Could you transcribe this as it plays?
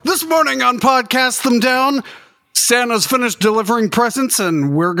This morning on Podcast Them Down, Santa's finished delivering presents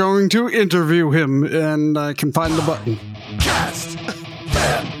and we're going to interview him, and I can find the button. Cast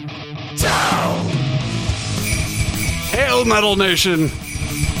them down. Hail, Metal Nation!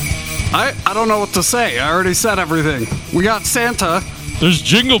 I don't know what to say. I already said everything. We got Santa, There's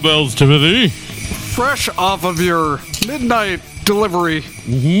jingle bells, Timothy. fresh off of your midnight delivery.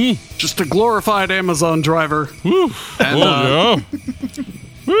 Mm-hmm. Just a glorified Amazon driver. Woo. And, Yeah.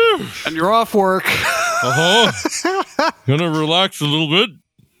 Woo. And you're off work. Uh-huh. Gonna relax a little bit.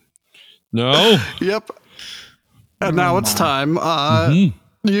 No. Yep. And now it's time.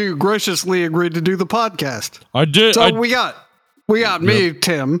 You graciously agreed to do the podcast. I did. So we got me,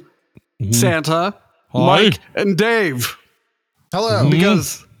 Tim, Santa, Mike, and Dave. Hello.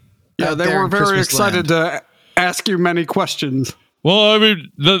 Because they there were in very Christmas excited to ask you many questions. Well, I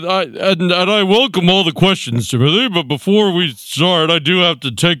mean, I welcome all the questions, Timothy, but before we start, I do have to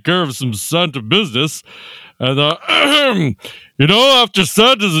take care of some Santa business. And, after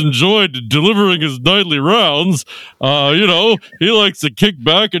Santa's enjoyed delivering his nightly rounds, he likes to kick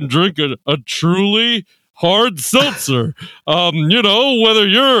back and drink a truly hard seltzer. Whether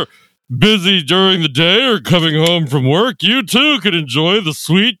you're busy during the day or coming home from work, you too can enjoy the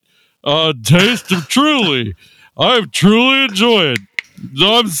sweet taste of Truly. I truly enjoy it.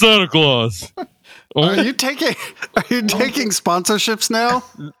 I'm Santa Claus. Are you taking sponsorships now?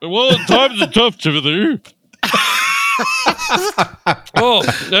 Well, times are tough, Timothy. Oh,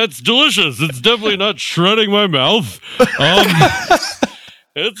 that's delicious. It's definitely not shredding my mouth.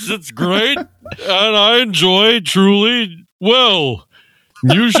 It's great, and I enjoy Truly well.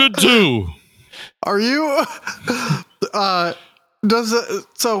 You should too. Are you?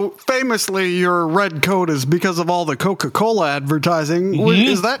 So famously, your red coat is because of all the Coca-Cola advertising.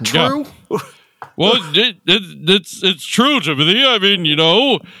 Is that true? Yeah. Well, it's true, Timothy. I mean,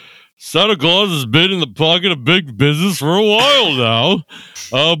 Santa Claus has been in the pocket of big business for a while now.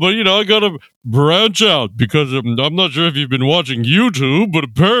 But I gotta branch out because I'm not sure if you've been watching YouTube, but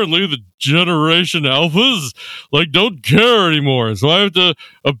apparently the Generation Alphas don't care anymore. So I have to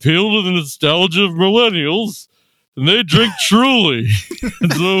appeal to the nostalgia of millennials. And they drink Truly.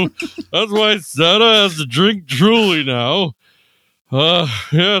 So that's why Santa has to drink Truly now. Yeah,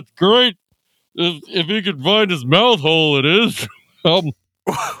 it's great. If he could find his mouth hole, it is.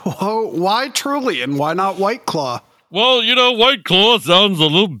 Why Truly and why not White Claw? Well, White Claw sounds a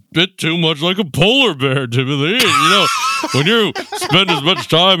little bit too much like a polar bear, Timothy. And, when you spend as much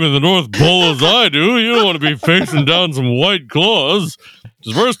time in the North Pole as I do, you don't want to be facing down some White Claws.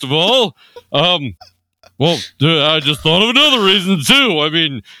 First of all, well, I just thought of another reason, too. I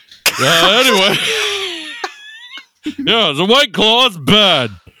mean, anyway. Yeah, the White Claw is bad.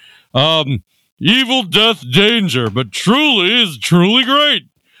 Evil, death, danger. But Truly is truly great.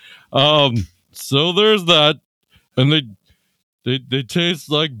 So there's that. And they taste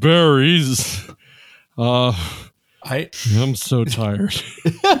like berries. I'm so tired.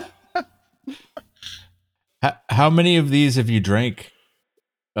 How many of these have you drank?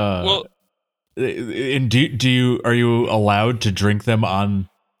 Well... And are you allowed to drink them on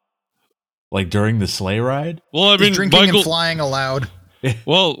during the sleigh ride? Well, I mean, drinking and flying allowed.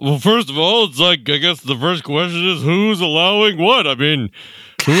 Well, first of all, it's I guess the first question is who's allowing what? I mean,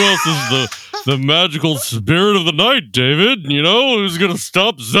 who else is the magical spirit of the night, David? Who's gonna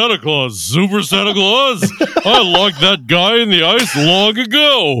stop Santa Claus? Super Santa Claus? I locked that guy in the ice long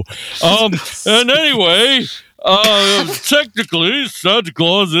ago. And anyway. Technically, Santa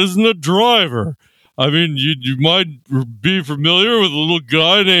Claus isn't a driver. I mean, you might be familiar with a little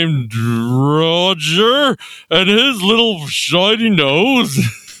guy named Roger and his little shiny nose.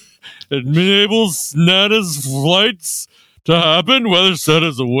 It enables Santa's flights to happen, whether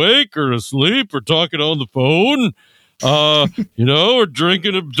Santa's awake or asleep or talking on the phone, or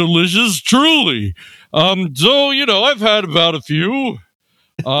drinking a delicious Truly. So, I've had about a few.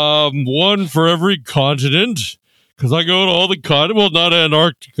 One for every continent, because I go to all the continents. Well, not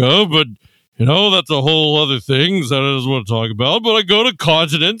Antarctica, but that's a whole other thing that I doesn't want to talk about. But I go to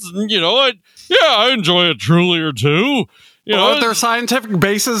continents, and I enjoy a Truly or two. Are there scientific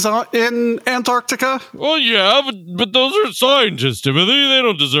bases in Antarctica? Well, yeah, but those are scientists, Timothy. They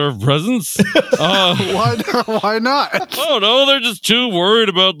don't deserve presents. Why not? Oh no, they're just too worried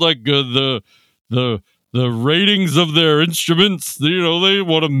about the ratings of their instruments. They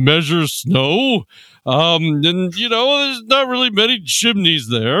want to measure snow. And there's not really many chimneys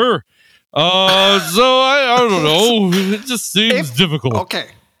there. So I don't know. It just seems difficult. Okay.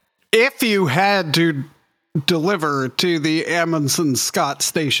 If you had to deliver to the Amundsen Scott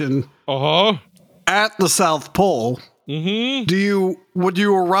station at the South Pole, Would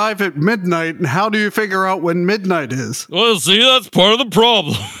you arrive at midnight, and how do you figure out when midnight is? Well, see, that's part of the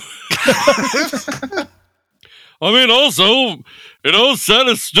problem. I mean, also,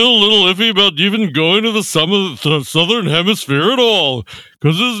 Santa's still a little iffy about even going to the southern hemisphere at all.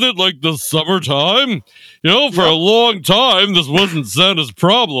 Because isn't it like the summertime? For a long time, this wasn't Santa's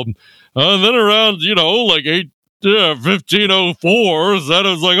problem. And then around, like 1504, Santa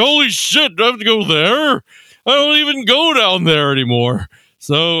was like, holy shit, do I have to go there? I don't even go down there anymore.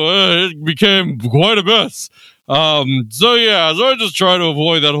 So it became quite a mess. So I just try to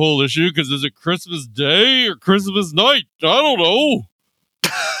avoid that whole issue, because is it Christmas Day or Christmas night? I don't know.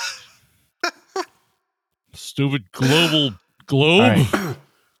 Stupid global globe. All right.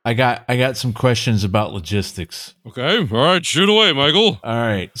 I got some questions about logistics. Okay. All right. Shoot away, Michael. All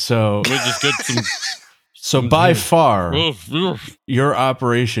right. So let me just get some. So by far, your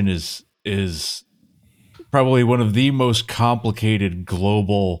operation is probably one of the most complicated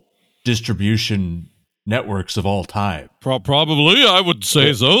global distribution networks of all time. Probably, I would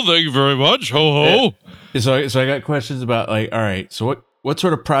say so. Thank you very much. Ho ho. So I got questions about, like, all right, so what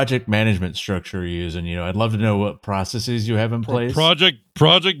sort of project management structure are you using? I'd love to know what processes you have in place. Project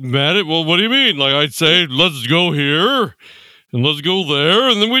management. Well, what do you mean? Like, I'd say, let's go here and let's go there,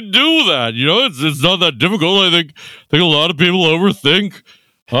 and then we do that. It's not that difficult. I think a lot of people overthink,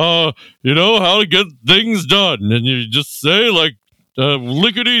 how to get things done, and you just say, like,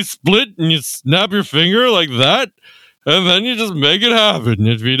 lickety split, and you snap your finger like that, and then you just make it happen.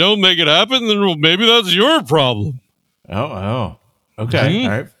 If you don't make it happen, then maybe that's your problem. Oh, okay. All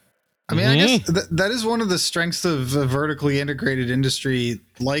right. I mean, I guess that is one of the strengths of a vertically integrated industry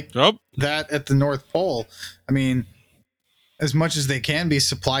like that at the North Pole. I mean, as much as they can be,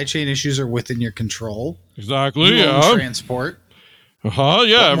 supply chain issues are within your control. Exactly. You own transport.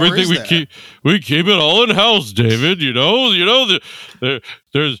 Yeah, everything we keep it all in house, David. There's an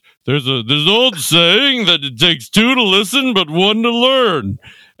old saying that it takes two to listen, but one to learn.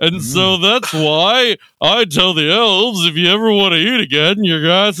 And so that's why I tell the elves, if you ever want to eat again, your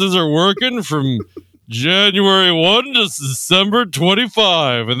asses are working from January 1 to December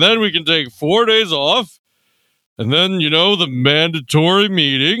 25. And then we can take 4 days off. And then, the mandatory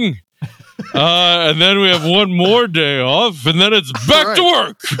meeting. And then we have one more day off, and then it's back to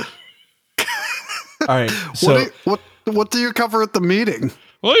work. All right. So what do you cover at the meeting?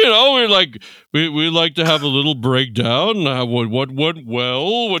 Well, we like to have a little breakdown. What went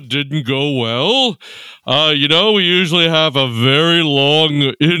well, what didn't go well. We usually have a very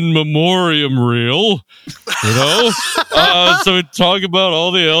long in memoriam reel. So we talk about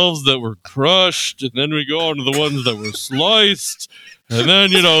all the elves that were crushed, and then we go on to the ones that were sliced. And then,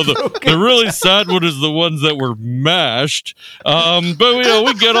 the really sad one is the ones that were mashed. But,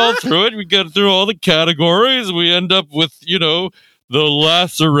 we get all through it. We get through all the categories. We end up with, the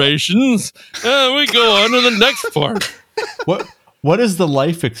lacerations. And we go on to the next part. What is the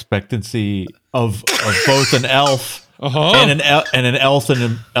life expectancy of both an elf and an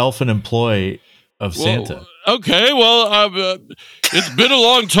elfin employee of Santa? Okay, it's been a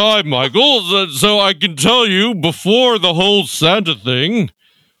long time, Michael, so I can tell you, before the whole Santa thing,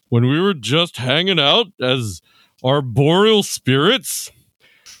 when we were just hanging out as arboreal spirits,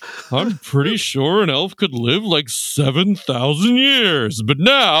 I'm pretty sure an elf could live like 7,000 years. But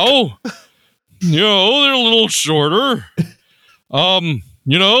now, they're a little shorter.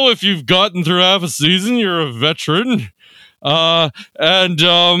 If you've gotten through half a season, you're a veteran. If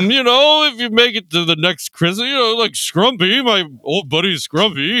you make it to the next Christmas, like Scrumpy, my old buddy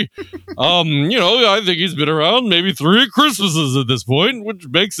Scrumpy, I think he's been around maybe 3 Christmases at this point, which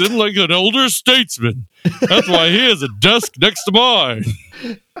makes him like an older statesman. That's why he has a desk next to mine.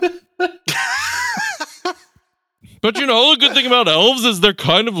 But the good thing about elves is they're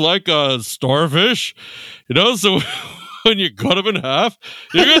kind of like a starfish, so when you cut them in half,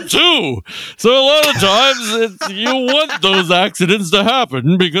 you get 2. So a lot of times you want those accidents to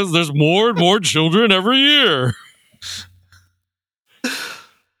happen because there's more and more children every year.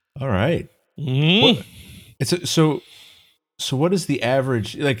 All right. So what is the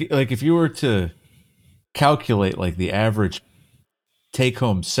average, like if you were to calculate like the average take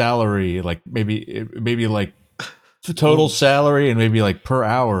home salary, like maybe like total salary and maybe like per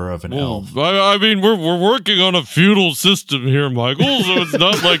hour of an elf? I mean, we're working on a feudal system here, Michael. So it's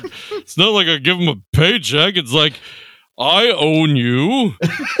not like I give them a paycheck. It's like I own you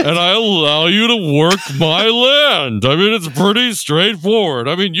and I allow you to work my land. I mean, it's pretty straightforward.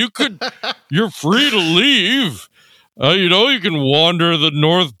 I mean, you're free to leave. You can wander the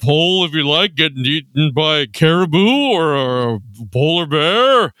North Pole if you like, getting eaten by a caribou or a polar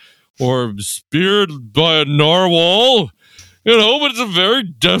bear. or speared by a narwhal. You know, but it's a very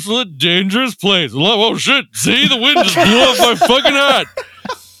desolate, dangerous place. Oh, shit. See, the wind just blew off my fucking hat.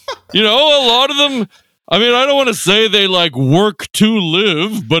 You know, a lot of them, I mean, I don't want to say they, like, work to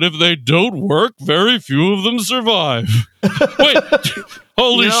live, but if they don't work, very few of them survive. Wait,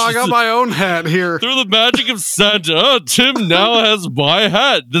 holy shit. I got my own hat here. Through the magic of Santa, Tim now has my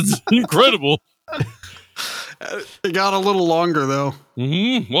hat. That's incredible. It got a little longer, though.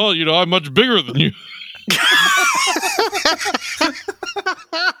 Mm-hmm. Well, you know, I'm much bigger than you.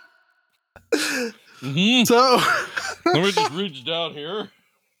 Mm-hmm. So let me just reach down here.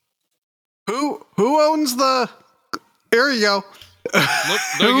 Who owns the? Here you go.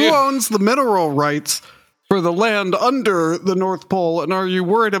 Who owns the mineral rights for the land under the North Pole, and are you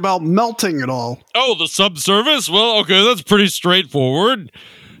worried about melting at all? Oh, the subsurface? Well, okay, that's pretty straightforward.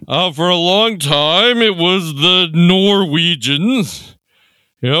 For a long time, it was the Norwegians.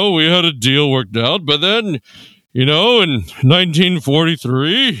 You know, we had a deal worked out, but then, you know, in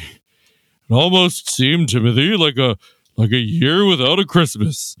 1943, it almost seemed, Timothy, like a year without a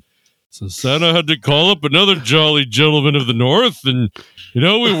Christmas. So Santa had to call up another jolly gentleman of the North, and, you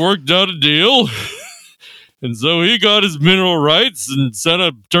know, we worked out a deal. And so he got his mineral rights, and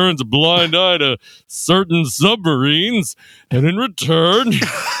Santa turns a blind eye to certain submarines, and in return,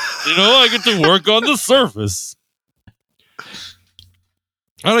 you know, I get to work on the surface.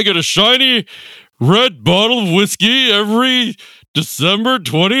 And I get a shiny red bottle of whiskey every December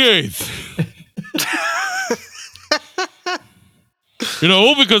 28th. You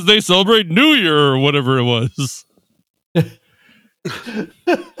know, because they celebrate New Year or whatever it was.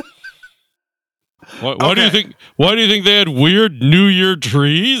 Why do you think? Why do you think they had weird New Year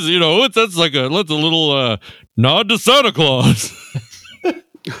trees? You know, that's a little nod to Santa Claus.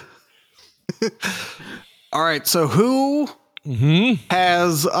 All right, so who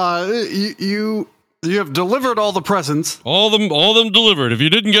has you have delivered all the presents? All them delivered. If you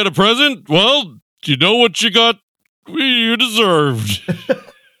didn't get a present, well, you know what you got. You deserved.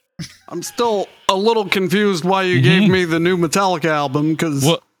 I'm still a little confused why you gave me the new Metallica album, because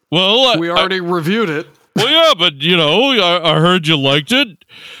we already reviewed it. Well, yeah, but you know, I heard you liked it,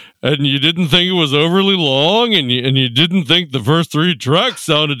 and you didn't think it was overly long, and you didn't think the first 3 tracks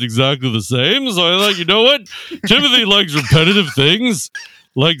sounded exactly the same. So I thought, you know what, Timothy likes repetitive things,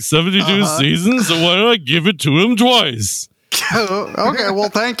 like 72 seasons. So why don't I give it to him twice? Okay, well,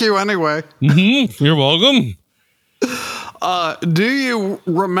 thank you anyway. You're welcome. Do you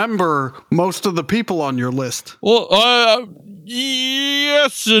remember most of the people on your list? Well,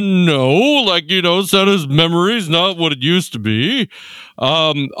 yes and no. Like, you know, Santa's memory's not what it used to be.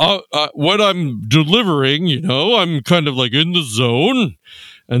 What I'm delivering, you know, I'm kind of like in the zone.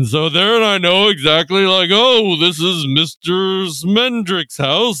 And so there I know exactly, like, oh, this is Mr. Smendrick's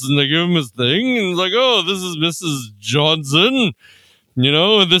house. And they give him his thing. And it's like, oh, this is Mrs. Johnson. You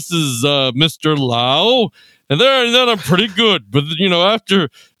know, and this is Mr. Lau. And then I'm pretty good. But, you know, after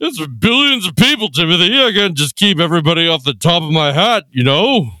it's billions of people, Timothy, I can't just keep everybody off the top of my hat, you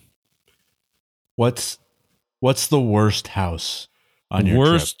know? What's the worst house on your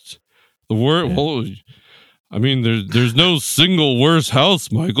trip? The worst? Yeah. Well, I mean, there's no single worst house,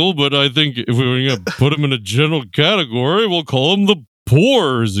 Michael, but I think if we were going to put them in a general category, we'll call them the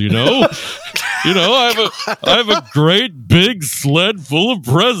poors, you know? You know, I have a great big sled full of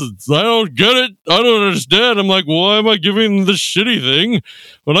presents. I don't get it. I don't understand. I'm like, why am I giving them the shitty thing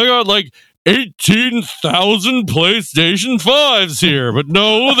when I got like 18,000 PlayStation 5s here? But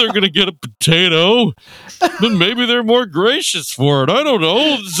no, they're going to get a potato. But maybe they're more gracious for it. I don't know.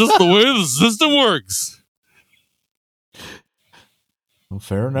 It's just the way the system works. Well,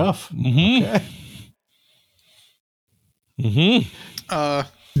 fair enough. Mm-hmm. Okay. Mm-hmm.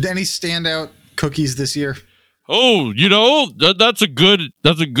 Any standout cookies this year? Oh, you know, that's a good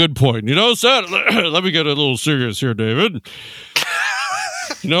point. You know, Santa, let me get a little serious here, David.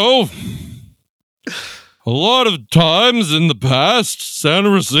 You know, a lot of times in the past, Santa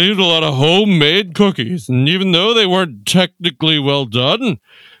received a lot of homemade cookies, and even though they weren't technically well done,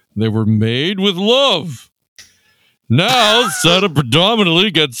 they were made with love. Now, Santa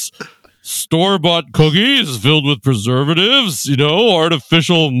predominantly gets store-bought cookies filled with preservatives, you know,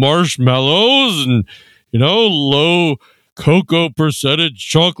 artificial marshmallows, and, you know, low cocoa percentage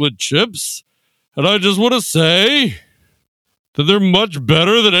chocolate chips. And I just want to say that they're much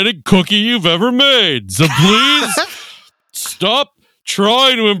better than any cookie you've ever made. So please stop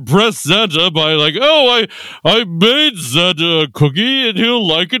trying to impress Santa by like, oh, I made Santa a cookie and he'll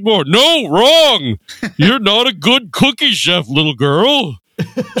like it more. No, wrong. You're not a good cookie chef, little girl.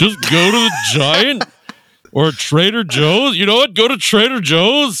 Just go to the Giant or Trader Joe's. You know what? Go to Trader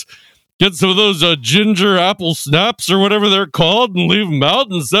Joe's get some of those ginger apple snaps or whatever they're called and leave them out,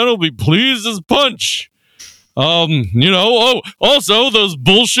 and Santa will be pleased as punch. Also those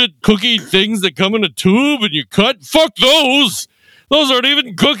bullshit cookie things that come in a tube and you cut. Fuck those. Those aren't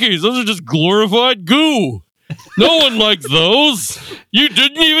even cookies. Those are just glorified goo. No one likes those. You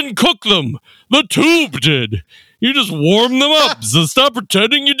didn't even cook them. The tube did. You just warmed them up. So stop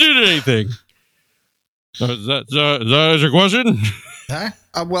pretending you did anything. Is that your question?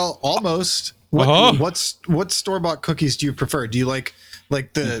 Well, almost. What store-bought cookies do you prefer? Do you like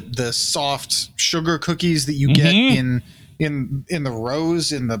the soft sugar cookies that you get in the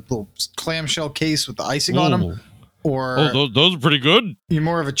rose in the little clamshell case with the icing on them? Or those are pretty good. You're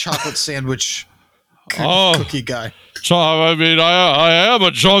more of a chocolate sandwich cookie guy. I am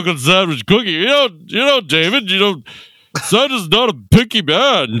a chocolate sandwich cookie. You know, David. Santa's not a picky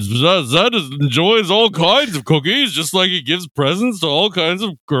man. Santa enjoys all kinds of cookies, just like he gives presents to all kinds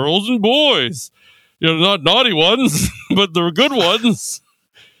of girls and boys. Not naughty ones, but the good ones,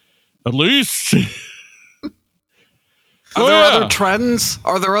 at least. Are there other trends?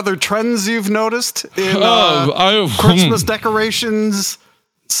 Are there other trends you've noticed in Christmas decorations,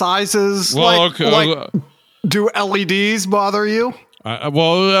 sizes? Do LEDs bother you?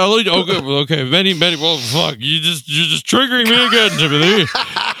 LED. Okay. Many. Well, fuck. You're just triggering me again, Timothy.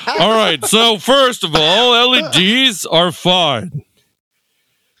 All right. So first of all, LEDs are fine.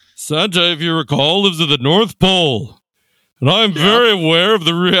 Santa, if you recall, lives at the North Pole. And I'm very aware of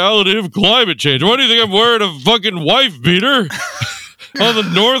the reality of climate change. Why do you think I'm wearing a fucking wife beater on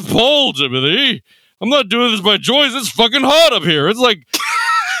the North Pole, Timothy? I'm not doing this by choice. It's fucking hot up here. It's like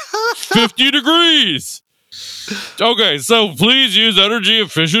 50 degrees. Okay, so please use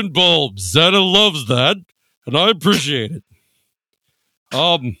energy-efficient bulbs. Santa loves that, and I appreciate it.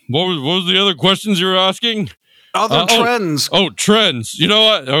 What was the other questions you were asking? Other trends. Trends. You know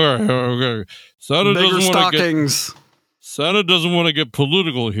what? Okay. Santa Bigger stockings. Santa doesn't want to get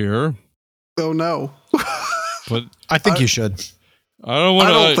political here. Oh, no. But I think you should. I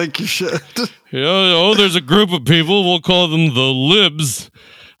don't think you should. There's a group of people, we'll call them the libs,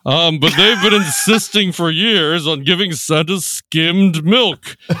 but they've been insisting for years on giving Santa skimmed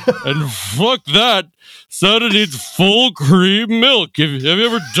milk. And fuck that. Santa needs full cream milk. Have you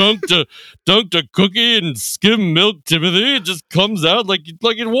ever dunked a cookie in skim milk, Timothy? It just comes out like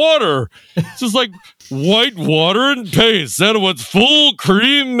in water. It's just like white water and paste. Santa wants full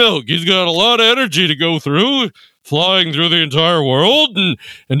cream milk. He's got a lot of energy to go through, flying through the entire world,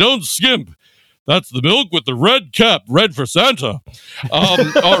 and don't skimp. That's the milk with the red cap, red for Santa. All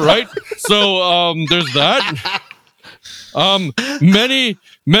right. So there's that.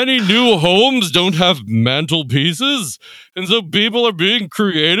 Many new homes don't have mantelpieces, and so people are being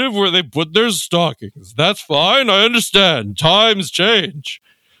creative where they put their stockings. That's fine. I understand. Times change.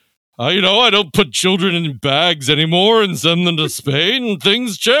 I don't put children in bags anymore and send them to Spain.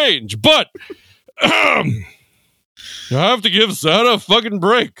 Things change. But you have to give Santa a fucking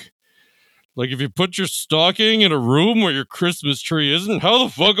break. Like, if you put your stocking in a room where your Christmas tree isn't, how the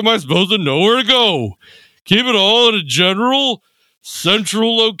fuck am I supposed to know where to go? Keep it all in a general,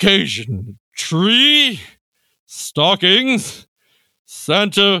 central location. Tree, stockings,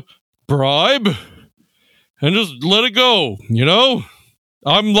 Santa bribe, and just let it go,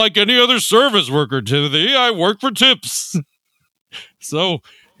 I'm like any other service worker, Timothy. I work for tips. So,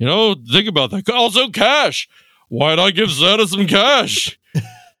 think about that. Also, cash. Why'd I give Santa some cash?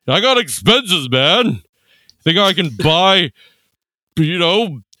 I got expenses, man. Think I can buy,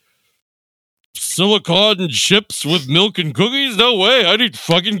 silicone chips with milk and cookies? No way. I need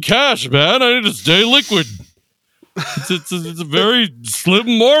fucking cash, man. I need to stay liquid. It's a very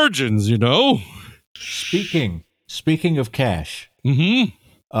slim margins, Speaking of cash, who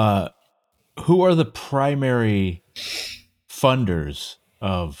are the primary funders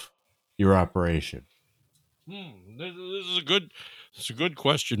of your operation? This is a good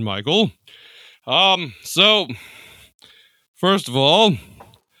question, Michael. So first of all,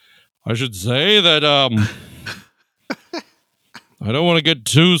 I should say that I don't want to get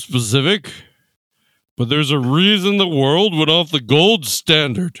too specific, but there's a reason the world went off the gold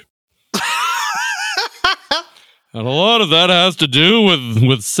standard. And a lot of that has to do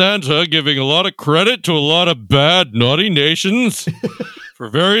with Santa giving a lot of credit to a lot of bad, naughty nations for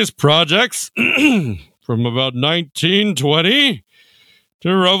various projects from about 1920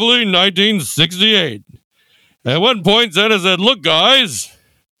 to roughly 1968. At one point, Santa said, "Look, guys,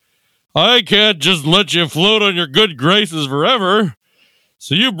 I can't just let you float on your good graces forever.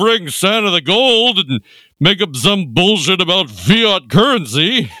 So you bring Santa the gold and make up some bullshit about fiat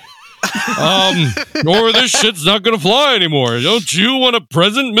currency. Or this shit's not gonna fly anymore. Don't you want a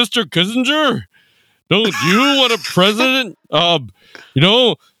present, Mr. Kissinger? Don't you want a president?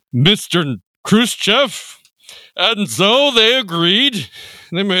 Mr. Khrushchev? And so they agreed.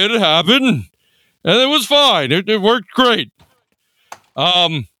 They made it happen. And it was fine. It worked great.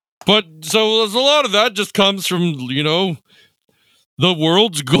 But so there's a lot of that just comes from, the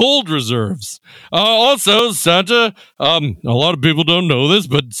world's gold reserves. Also, Santa, a lot of people don't know this,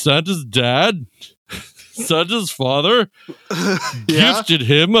 but Santa's dad, Santa's father, gifted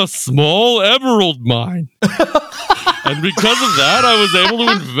him a small emerald mine. And because of that, I was able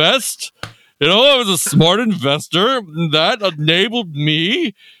to invest. I was a smart investor that enabled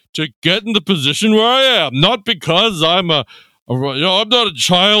me to get in the position where I am. Not because I'm I'm not a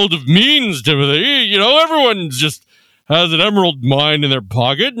child of means, Timothy. Everyone just has an emerald mine in their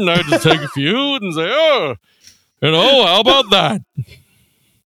pocket, and I just take a few and say, how about that?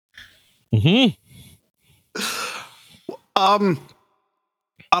 I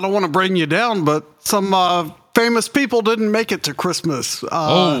don't want to bring you down, but some famous people didn't make it to Christmas.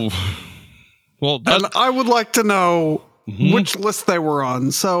 Well, and I would like to know which list they were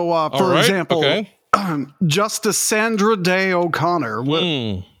on. So, for example, Justice Sandra Day O'Connor.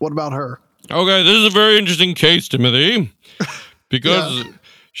 What about her? Okay, this is a very interesting case, Timothy, because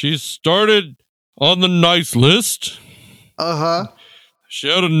she started on the nice list. She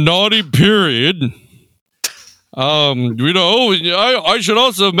had a naughty period. I should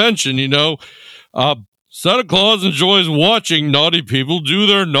also mention, Santa Claus enjoys watching naughty people do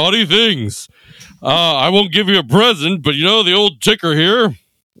their naughty things. I won't give you a present, but the old ticker here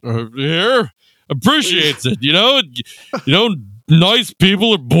appreciates it. Nice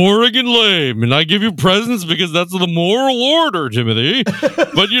people are boring and lame, and I give you presents because that's the moral order, Timothy.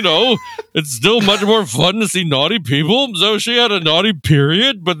 But, it's still much more fun to see naughty people. So she had a naughty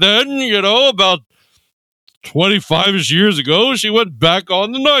period, but then, about 25-ish years ago, she went back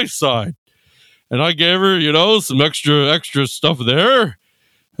on the nice side. And I gave her, some extra stuff there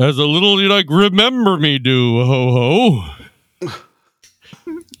as a little, remember me do, ho-ho.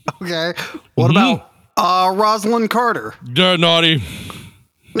 Okay. What about Rosalind Carter? They're naughty.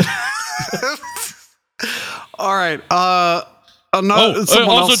 All right. Also,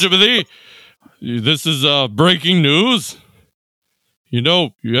 Timothy, this is breaking news.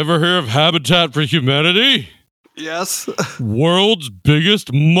 You ever hear of Habitat for Humanity? Yes. World's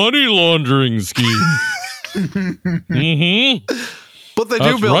biggest money laundering scheme. But they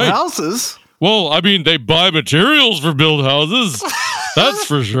do build houses. Well, they buy materials for build houses. That's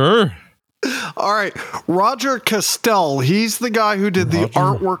for sure. All right, Roger Castell. He's the guy who did the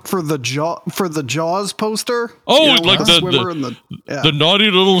artwork for the Jaws poster. Oh, like the naughty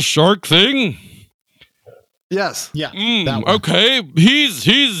little shark thing. Yes. Yeah. Okay.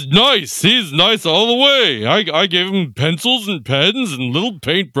 He's nice. He's nice all the way. I gave him pencils and pens and little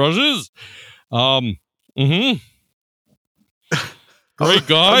paint brushes. Great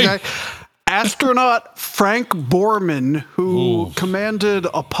guy. Okay. Astronaut Frank Borman, who commanded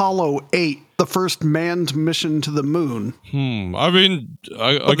Apollo 8, the first manned mission to the moon. I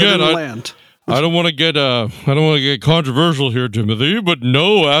don't want to get controversial here, Timothy, but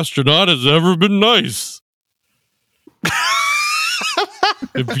no astronaut has ever been nice.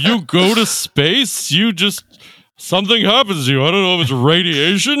 If you go to space, something happens to you. I don't know if it's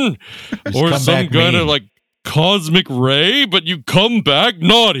radiation or some kind of cosmic ray, but you come back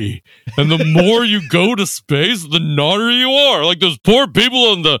naughty. And the more you go to space, the naughtier you are. Like those poor people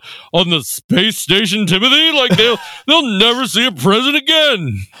on the space station, Timothy, they'll never see a present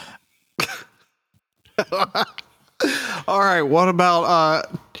again. All right, what about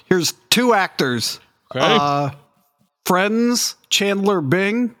here's two actors. Okay. Friends, Chandler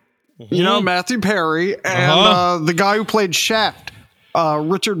Bing, Matthew Perry, and the guy who played Shaft,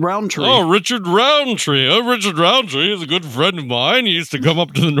 Richard Roundtree. Oh, Richard Roundtree. Richard Roundtree is a good friend of mine. He used to come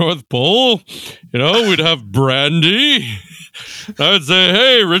up to the North Pole. We'd have brandy. I would say,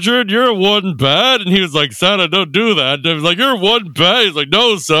 hey, Richard, you're one bad. And he was like, Santa, don't do that. And I was like, you're one bad. He's like,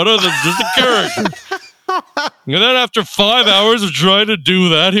 no, Santa, that's just a character. And then after 5 hours of trying to do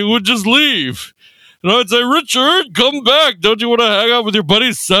that, he would just leave. And I'd say, Richard, come back. Don't you want to hang out with your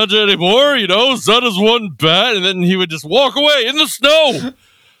buddy Santa anymore? Santa's one bat. And then he would just walk away in the snow.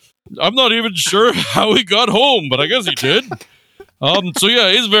 I'm not even sure how he got home, but I guess he did. So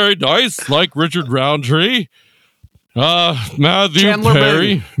yeah, he's very nice, like Richard Roundtree. Matthew Chandler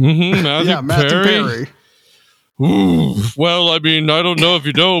Perry. Matthew Perry. Ooh, well, I don't know if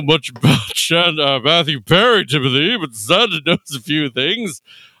you know much about Matthew Perry, Timothy, but Santa knows a few things.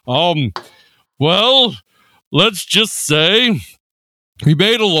 Well, let's just say He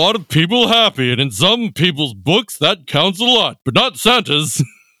made a lot of people happy, and in some people's books, that counts a lot, but not Santa's.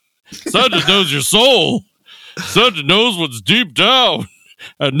 Santa knows your soul. Santa knows what's deep down.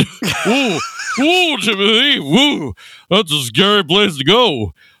 And, ooh, Timothy, woo, that's a scary place to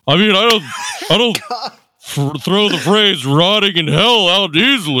go. I mean, I don't throw the phrase rotting in hell out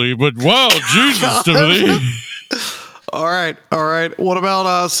easily, but wow, Jesus, Timothy. All right. What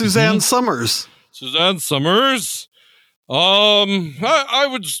about Suzanne Summers? Suzanne Summers? I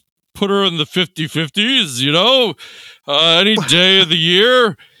would put her in the 50-50s, you know? Any day of the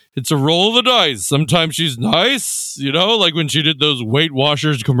year, it's a roll of the dice. Sometimes she's nice, you know, like when she did those Weight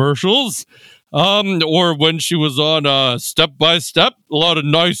Watchers commercials. Or when she was on Step by Step, a lot of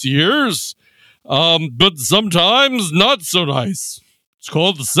nice years. But sometimes not so nice. It's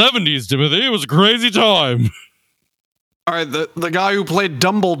called the 70s, Timothy. It was a crazy time. All right, the guy who played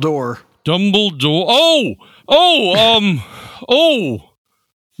Dumbledore.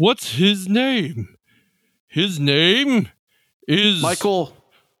 What's his name? His name is Michael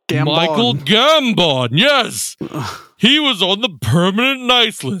Gambon. Michael Gambon, yes. He was on the permanent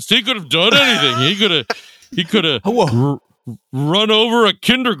nice list. He could have done anything. He could have run over a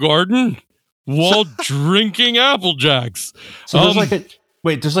kindergarten while drinking Apple Jacks. So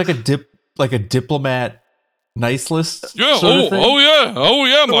there's like a diplomat nice list. Yeah. Oh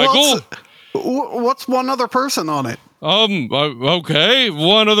yeah, Michael. What's one other person on it? Okay.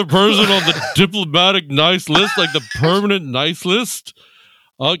 One other person on the diplomatic nice list, like the permanent nice list.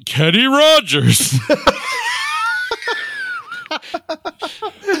 Kenny Rogers.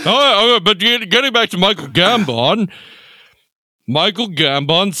 But getting back to Michael Gambon. Michael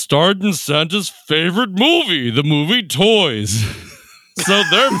Gambon starred in Santa's favorite movie, the movie Toys. So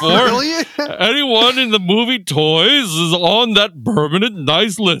therefore, really? Anyone in the movie Toys is on that permanent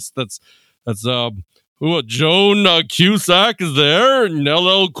nice list. That's Joan Cusack is there, and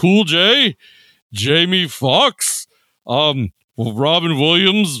LL Cool J, Jamie Foxx, Robin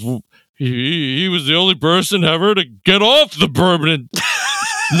Williams. He was the only person ever to get off the permanent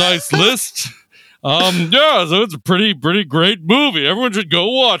nice list. So it's a pretty great movie. Everyone should go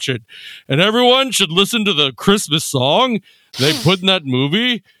watch it. And everyone should listen to the Christmas song they put in that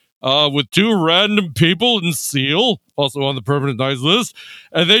movie with two random people in Seal, also on the permanent nice list.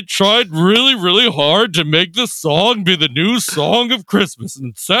 And they tried really, really hard to make the song be the new song of Christmas.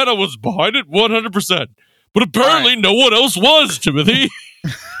 And Santa was behind it 100%. But apparently no one else was, Timothy.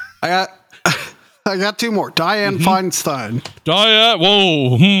 I got two more. Diane Feinstein. Diane.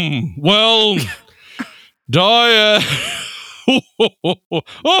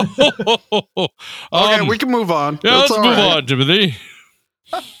 Okay, we can move on. Yeah, let's move on, Timothy.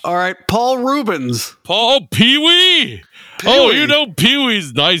 All right, Paul Rubens. Pee-wee. Oh, you know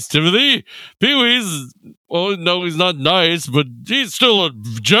Pee-wee's nice, Timothy. Pee-wee's, well, no, he's not nice, but he's still a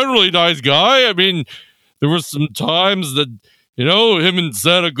generally nice guy. I mean, there were some times that, you know, him and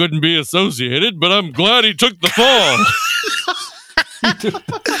Santa couldn't be associated, but I'm glad he took the fall.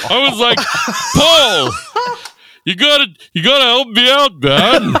 I was like, Paul, you gotta help me out,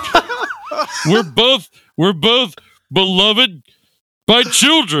 man. We're both beloved by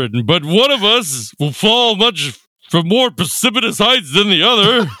children, but one of us will fall much from more precipitous heights than the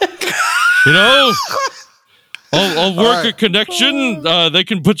other. You know, I'll work a connection. They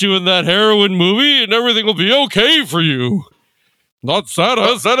can put you in that heroin movie, and everything will be okay for you. Not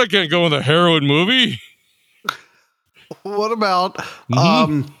Santa. Santa can't go in the heroin movie. What about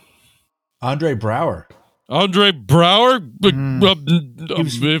Andre Brower? Andre Brower? Of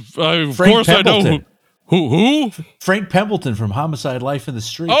course I know who? Frank Pembleton from Homicide: Life in the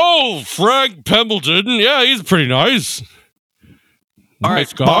Street. Oh, Frank Pembleton. Yeah, he's pretty nice.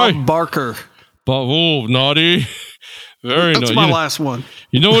 Nice guy. Bob Barker. Naughty. Very That's my last one.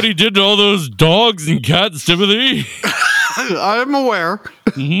 You know what he did to all those dogs and cats, Timothy? I'm aware.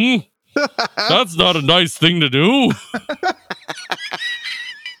 That's not a nice thing to do.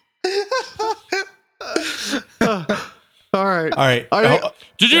 All right.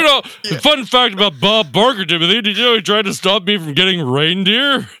 Did you know, fun fact about Bob Barker, Timothy, did you know he tried to stop me from getting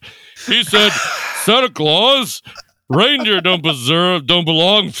reindeer? He said, Santa Claus, reindeer don't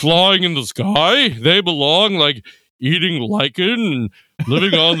belong flying in the sky. They belong like eating lichen and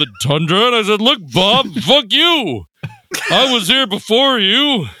living on the tundra. And I said, look, Bob, fuck you. I was here before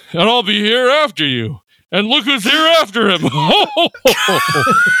you, and I'll be here after you. And look who's here after him.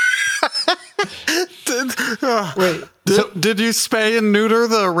 Did you spay and neuter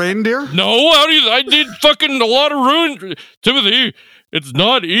the reindeer? No, I need fucking a lot of ruin. Timothy, it's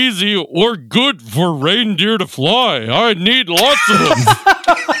not easy or good for reindeer to fly. I need lots of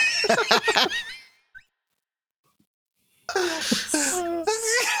them.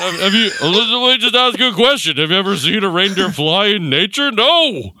 Let me just ask you a question. Have you ever seen a reindeer fly in nature?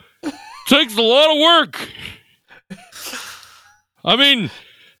 No. It takes a lot of work. I mean,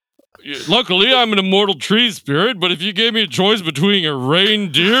 luckily I'm an immortal tree spirit, but if you gave me a choice between a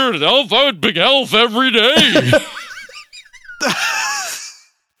reindeer and an elf, I would pick elf every day.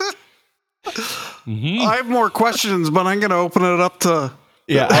 I have more questions, but I'm going to open it up to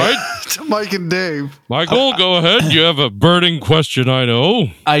to Mike and Dave. Michael, go ahead. You have a burning question, I know.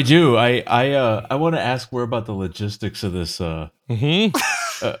 I do. I want to ask more about the logistics of this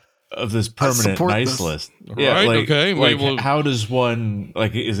of this permanent nice list. Yeah, right, okay. Like, how does one,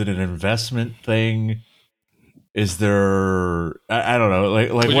 like, is it an investment thing? Is there, I don't know,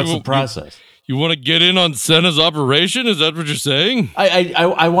 like what's the process? You want to get in on Senna's operation? Is that what you're saying?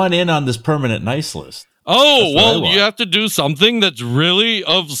 I want in on this permanent nice list. Oh, well, you have to do something that's really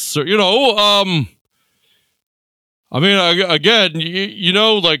I mean, again, you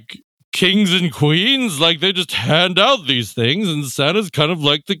know, like kings and queens, like they just hand out these things, and Santa's kind of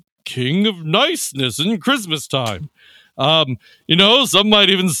like the king of niceness in Christmas time. You know, some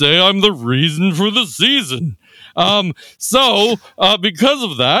might even say I'm the reason for the season. So because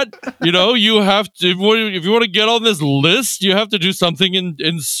of that, you know, you have to, if you want to get on this list, you have to do something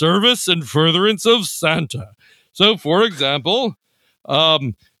in service and furtherance of Santa. So, for example,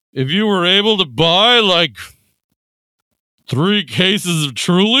 if you were able to buy like 3 cases of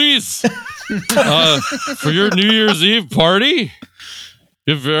Trulies for your New Year's Eve party,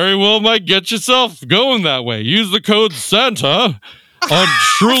 you very well might get yourself going that way. Use the code Santa on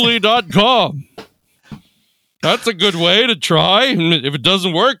Truly.com. That's a good way to try. And if it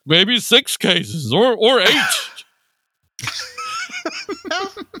doesn't work, maybe 6 cases or 8.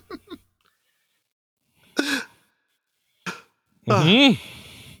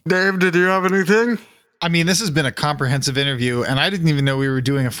 Dave, did you have anything? I mean, this has been a comprehensive interview, and I didn't even know we were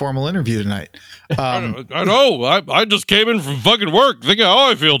doing a formal interview tonight. I know. I just came in from fucking work. Think how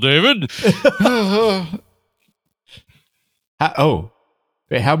I feel, David. How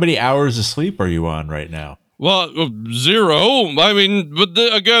many hours of sleep are you on right now? Well, 0. I mean, but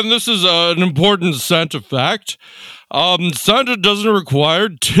again, this is an important Santa fact. Santa doesn't require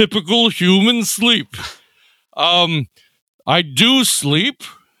typical human sleep. I do sleep.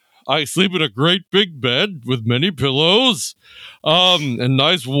 I sleep in a great big bed with many pillows and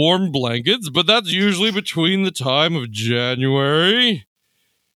nice warm blankets, but that's usually between the time of January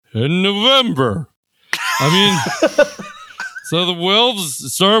and November. I mean, so the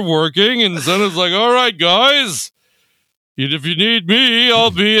elves start working, and Santa's like, all right, guys, if you need me,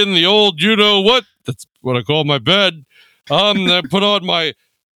 I'll be in the old you-know-what. That's what I call my bed. I put on my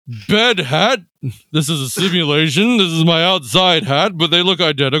bed hat. This is a simulation. This is my outside hat, but they look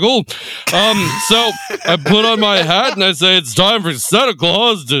identical. So I put on my hat and I say, it's time for Santa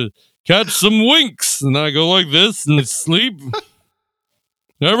Claus to catch some winks. And I go like this and sleep.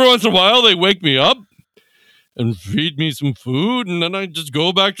 Every once in a while, they wake me up and feed me some food, and then I just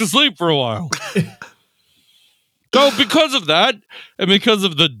go back to sleep for a while. So because of that, and because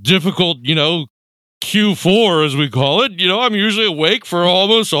of the difficult, you know, Q4, as we call it, you know, I'm usually awake for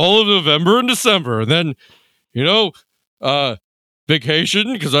almost all of November and December. And then, you know,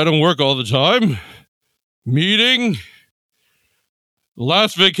 vacation, because I don't work all the time. Meeting.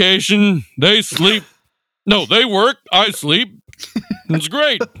 Last vacation, they sleep. No, they work. I sleep. It's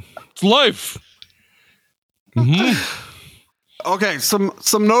great. It's life. Okay, some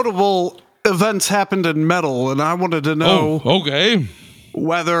notable events happened in metal, and I wanted to know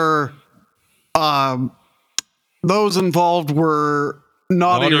whether those involved were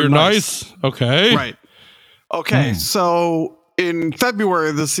naughty or nice. Okay. Right. Okay, so in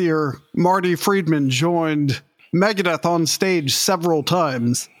February of this year, Marty Friedman joined Megadeth on stage several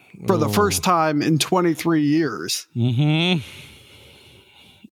times for the first time in 23 years.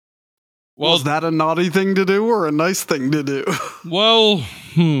 Well, was that a naughty thing to do or a nice thing to do? Well,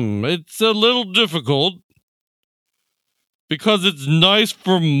 it's a little difficult because it's nice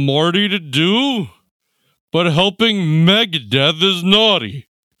for Marty to do, but helping Megadeth is naughty.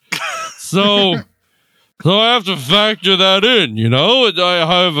 So I have to factor that in, you know?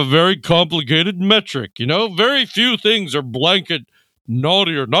 I have a very complicated metric, you know? Very few things are blanket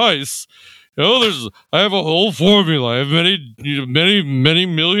naughty or nice. You know, I have a whole formula. I have many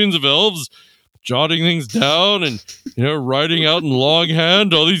millions of elves jotting things down and, you know, writing out in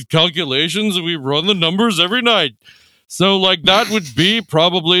longhand all these calculations, and we run the numbers every night. So, like, that would be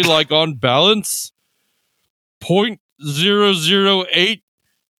probably, like, on balance, 0.008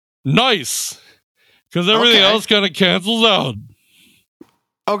 nice. Because everything else kind of cancels out.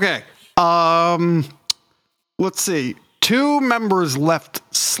 Okay. Let's see. 2 members left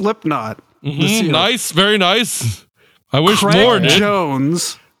Slipknot. this year. Nice, very nice. I wish Craig more did.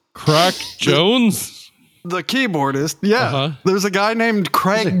 Jones, Crack Jones? the keyboardist. Yeah, there's a guy named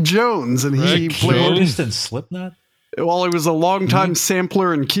Craig Jones, and he Craig played. Jones? in Slipknot? Well, he was a longtime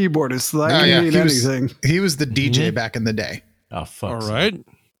sampler and keyboardist. So that can mean anything. He was the DJ back in the day. Oh, fuck. All right.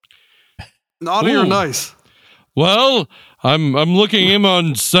 Naughty or nice? Well, I'm looking him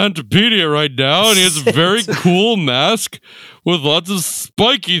on Santapedia right now, and he has a very cool mask with lots of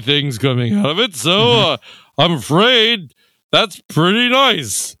spiky things coming out of it. So I'm afraid that's pretty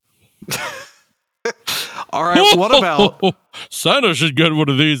nice. All right. What about Santa should get one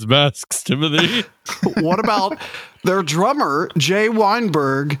of these masks, Timothy. what about their drummer Jay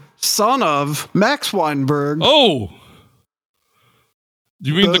Weinberg, son of Max Weinberg? Oh.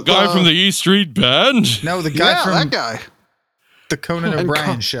 You mean the guy from the E Street Band? No, the guy from that guy. the Conan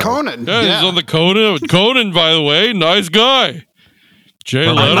O'Brien show. Conan. Yeah, he's on the Conan. Conan, by the way, nice guy. Jay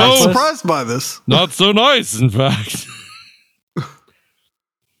I'm not Leno, surprised by this. not so nice, in fact.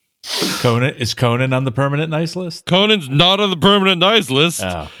 Is Conan on the permanent nice list? Conan's not on the permanent nice list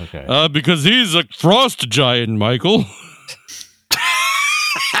Oh, okay. because he's a frost giant, Michael.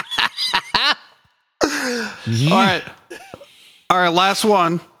 All right, last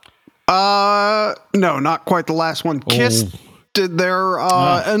one. No, not quite the last one. Kiss did their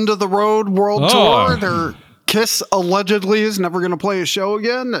end of the road world tour. Their Kiss allegedly is never going to play a show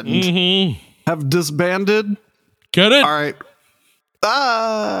again and have disbanded. Get it? All right.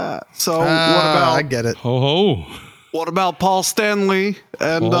 So what about I get it. Ho ho. what about Paul Stanley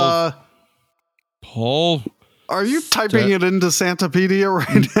and Paul. are you typing it into Santapedia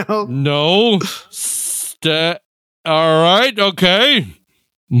right now? No. All right. Okay.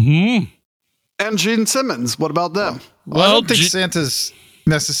 And Gene Simmons, what about them? Well, I don't think Santa's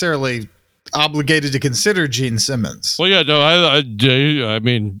necessarily obligated to consider Gene Simmons. Well, yeah, no, I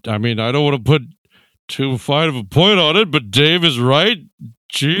mean, I don't want to put too fine of a point on it, but Dave is right.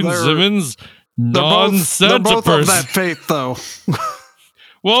 Gene Simmons, non-Santa they're both person. of that faith, though.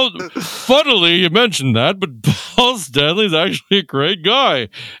 Well, funnily, you mentioned that, but Paul Stanley's actually a great guy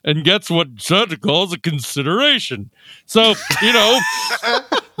and gets what Santa calls a consideration. So,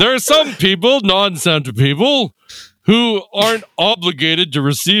 there are some people, non-Santa people, who aren't obligated to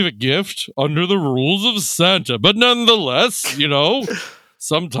receive a gift under the rules of Santa. But nonetheless,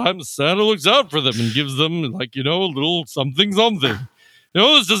 sometimes Santa looks out for them and gives them, a little something.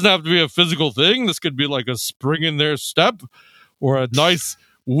 This doesn't have to be a physical thing. This could be like a spring in their step or a nice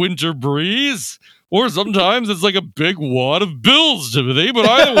winter breeze, or sometimes it's like a big wad of bills, Timothy. But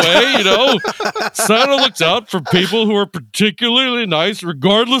either way, Santa looks out for people who are particularly nice,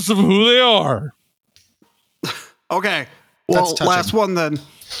 regardless of who they are. Okay. Well, last one then.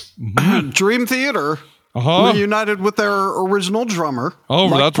 Dream Theater reunited with their original drummer. Oh,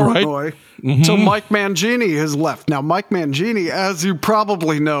 Mike that's right. Portnoy. So Mike Mangini has left. Now, Mike Mangini, as you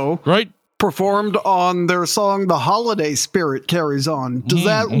probably know, performed on their song "The Holiday Spirit Carries On." Does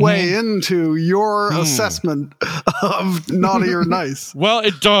that weigh into your assessment of naughty or nice? Well,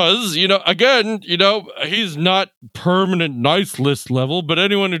 it does. He's not permanent nice list level, but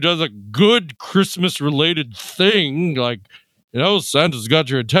anyone who does a good Christmas related thing, like, Santa's got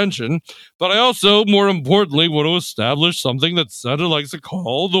your attention. But I also, more importantly, want to establish something that Santa likes to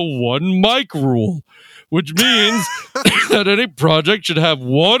call the one mic rule, which means that any project should have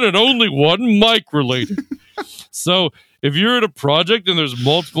one and only one mic related. So if you're in a project and there's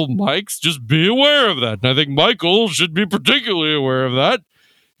multiple mics, just be aware of that. And I think Michael should be particularly aware of that.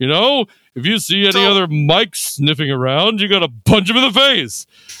 If you see any other mics sniffing around, you got to punch them in the face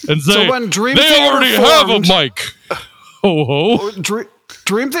and say, when Dream they Theater already have a mic. Ho ho.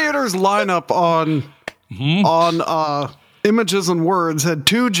 Dream Theater's lineup on Images and Words had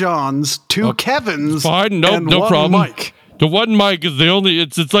 2 Johns, 2 Kevins, fine, and no one problem. Mike. The one mic is the only.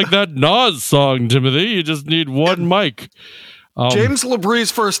 It's like that Nas song, Timothy. You just need one mic. James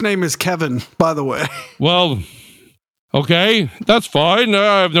LeBrie's first name is Kevin, by the way. Well, okay, that's fine.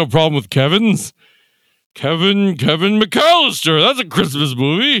 I have no problem with Kevin's. Kevin McAllister. That's a Christmas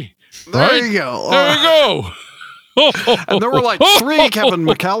movie. There you go. There you go. And there were like 3 Kevin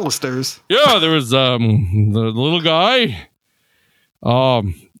McAllisters. Yeah, there was the little guy. What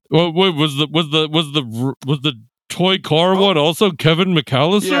was the toy car one also Kevin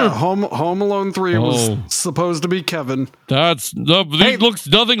McAllister? Yeah, Home Alone 3 was supposed to be Kevin. He looks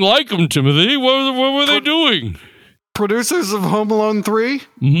nothing like him, Timothy. What were they doing? Producers of Home Alone 3?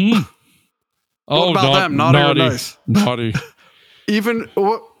 Mm-hmm. What about them? Naughty or nice? Naughty. Even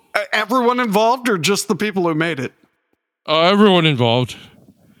everyone involved or just the people who made it? Everyone involved.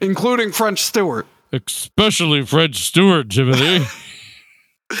 Including French Stewart. Especially French Stewart, Timothy.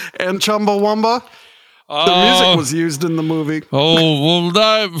 And Chumbawamba. The music was used in the movie. Oh,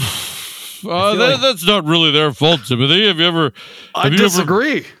 well, that's not really their fault, Timothy. I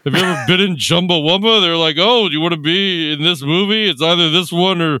disagree. Have you ever been in Chumbawamba? They're like, oh, do you want to be in this movie? It's either this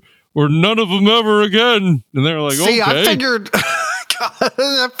one or none of them ever again. And they're like, See, okay. I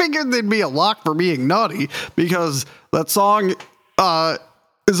figured they'd be a lock for being naughty because that song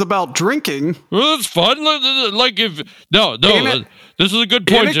is about drinking. Well, that's fun. Like this is a good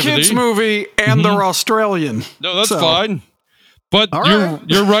point, in a Timothy. kids movie, and they're Australian. No, that's fine. But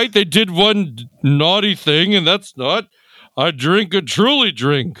you're right. They did one naughty thing, and that's not. I drink a Truly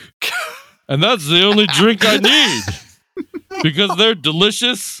drink, and that's the only drink I need because they're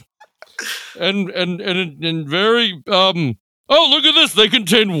delicious and very. Oh, look at this! They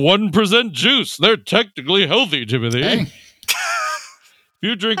contain 1% juice. They're technically healthy, Timothy. Hey. If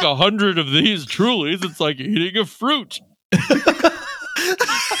you drink 100 of these Trulies, it's like eating a fruit.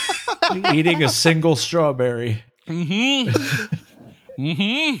 Eating a single strawberry.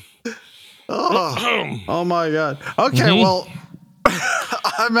 Oh my God. Okay, well,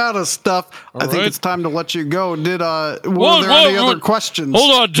 I'm out of stuff. I think it's time to let you go. Were there any other questions?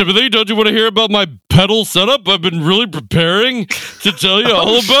 Hold on, Timothy. Don't you want to hear about my pedal setup? I've been really preparing to tell you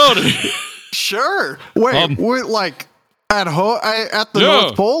all about it. Sure. Wait, like at the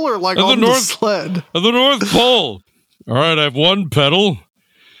North Pole or like on the sled? At the North Pole. All right, I have one pedal.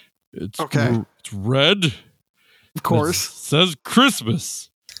 It's red. Of course. It says Christmas.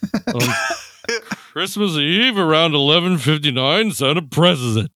 On Christmas Eve around 11:59, Santa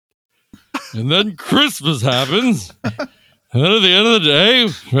presses it. And then Christmas happens. And then at the end of the day,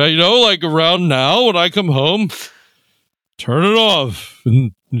 like around now when I come home, turn it off.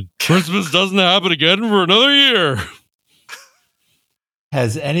 And Christmas doesn't happen again for another year.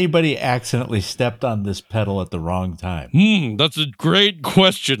 Has anybody accidentally stepped on this pedal at the wrong time? That's a great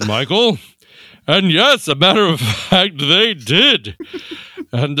question, Michael. And yes, a matter of fact, they did.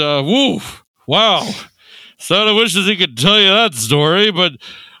 And, wow. Santa wishes he could tell you that story, but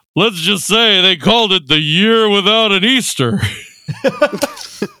let's just say they called it the year without an Easter.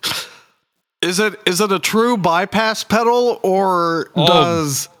 Is it a true bypass pedal, or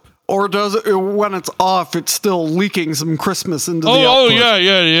does it, when it's off, it's still leaking some Christmas into the output? Oh,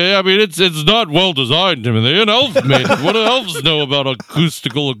 yeah. I mean, it's not well designed, Timothy. An elf made it. What do elves know about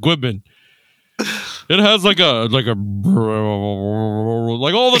acoustical equipment? It has like all the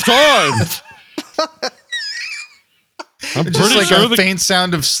time. I'm just pretty like sure a faint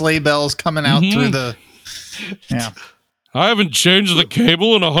sound of sleigh bells coming out through the. Yeah. I haven't changed the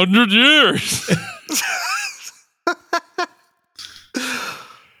cable in 100 years.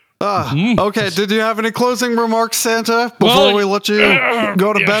 Okay, did you have any closing remarks, Santa, before we let you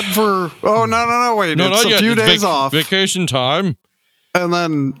go to bed for... Oh, no, wait. No, it's a few days off. Vacation time. And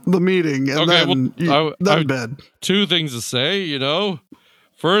then the meeting, and then bed. Two things to say,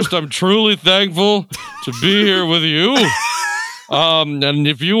 First, I'm truly thankful to be here with you. And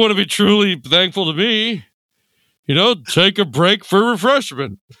if you want to be truly thankful to me, take a break for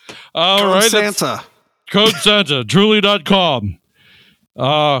refreshment. Code Santa. Code Santa, truly.com.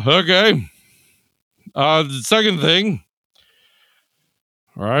 Okay. The second thing.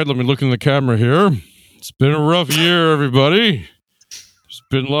 All right, let me look in the camera here. It's been a rough year, everybody. There's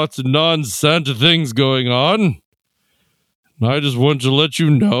been lots of non-Santa things going on. And I just want to let you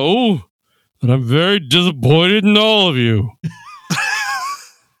know that I'm very disappointed in all of you.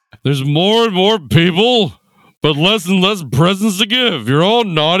 There's more and more people, but less and less presents to give. You're all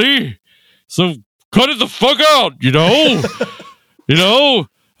naughty, so cut it the fuck out, I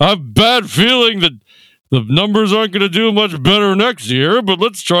have a bad feeling that the numbers aren't going to do much better next year, but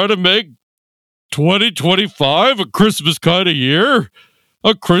let's try to make 2025 a Christmas kind of year.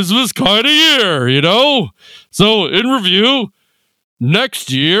 A Christmas kind of year, So, in review,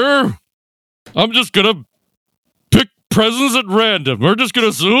 next year, I'm just going to pick presents at random. We're just going to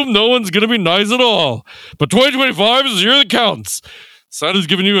assume no one's going to be nice at all. But 2025 is the year that counts. Santa's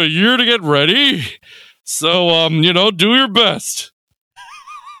giving you a year to get ready. So, do your best.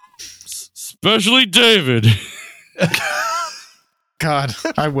 Especially David. God,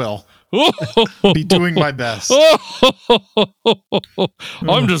 I will. Be doing my best.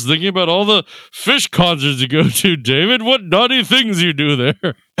 I'm just thinking about all the fish concerts you go to, David. What naughty things you do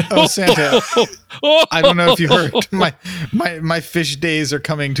there. Oh, Santa. I don't know if you heard. My fish days are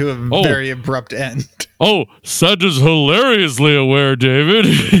coming to a very abrupt end. Oh, Santa's hilariously aware, David.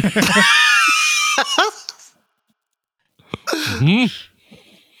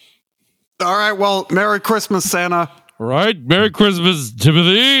 All right, well, Merry Christmas, Santa. right? Merry Christmas,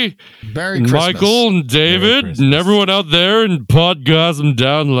 Timothy. Merry and Christmas. Michael and David and everyone out there in Podgasm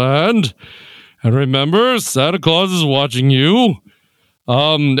Downland. And remember, Santa Claus is watching you.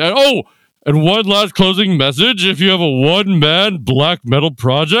 And one last closing message. If you have a one-man black metal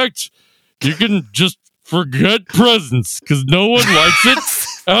project, you can just forget presents because no one likes it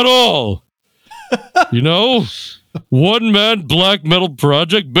at all. You know, one-man black metal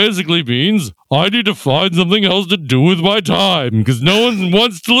project basically means I need to find something else to do with my time because no one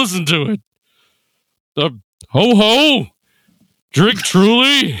wants to listen to it. Ho-ho! Drink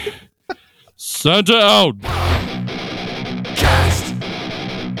truly! Santa out! Cast them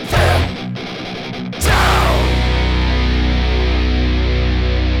down.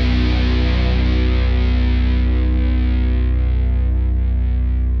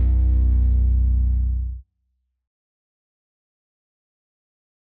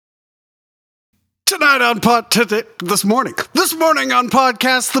 Tonight on this morning on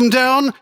Podcast Them Down,